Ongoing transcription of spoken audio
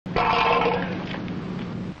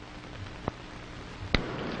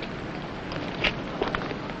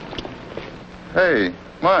Hey,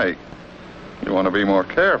 Mike, you want to be more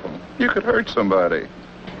careful. You could hurt somebody.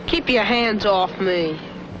 Keep your hands off me.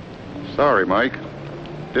 Sorry, Mike.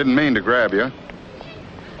 Didn't mean to grab you.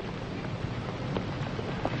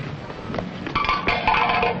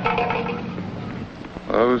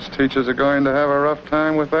 Those teachers are going to have a rough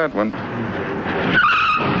time with that one.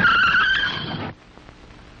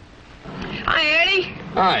 Hi, Eddie.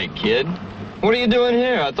 Hi, kid. What are you doing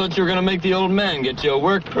here? I thought you were going to make the old man get you a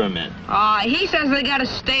work permit. He says they got to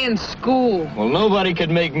stay in school. Well, nobody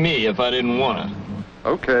could make me if I didn't want to.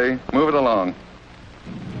 Okay, move it along.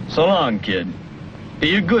 So long, kid.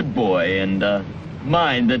 Be a good boy and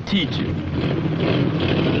mind the teacher.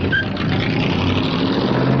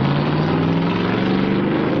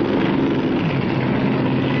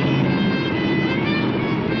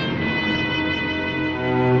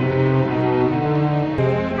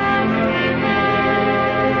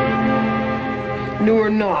 New or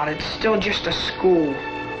not, it's still just a school.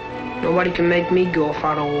 Nobody can make me go if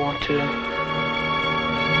I don't want to.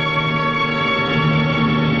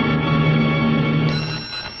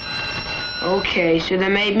 Okay, so they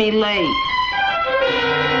made me late.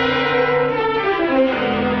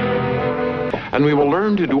 And we will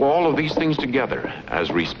learn to do all of these things together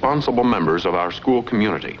as responsible members of our school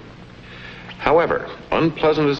community. However, unpleasant as